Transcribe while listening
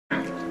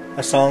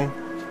A song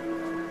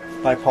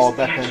by Paul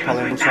Beckman,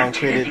 Palu, song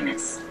created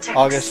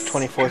August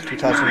 24th,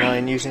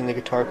 2009, using the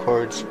guitar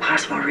chords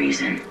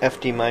F,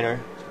 D minor,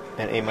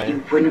 and A minor.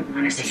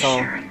 The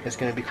song is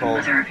going to be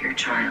called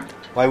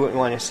Why Wouldn't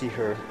Want to See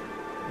Her.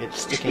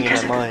 It's sticking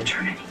in my mind.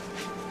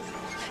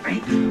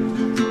 Right?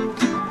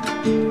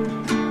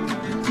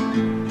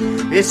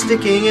 It's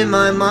sticking in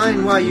my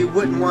mind why you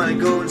wouldn't want to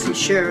go and see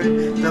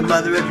Sharon, the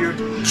mother of your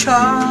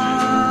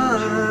child.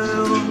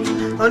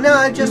 Oh, now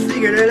I just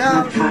figured it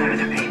out. The father of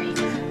the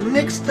baby.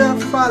 Nick's the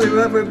father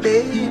of her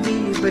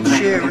baby, but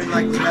Sharon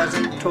likely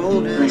hasn't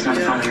told him He's not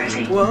the yet. father, is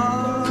he?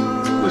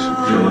 Whoa. Listen,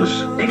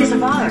 Phyllis. Nick is the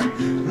father.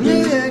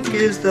 Nick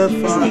is the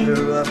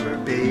father of her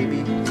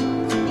baby,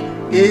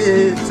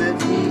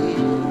 isn't he?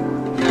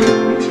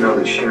 You need to know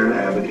that Sharon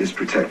Abbott is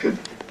protected.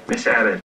 Miss Abbott.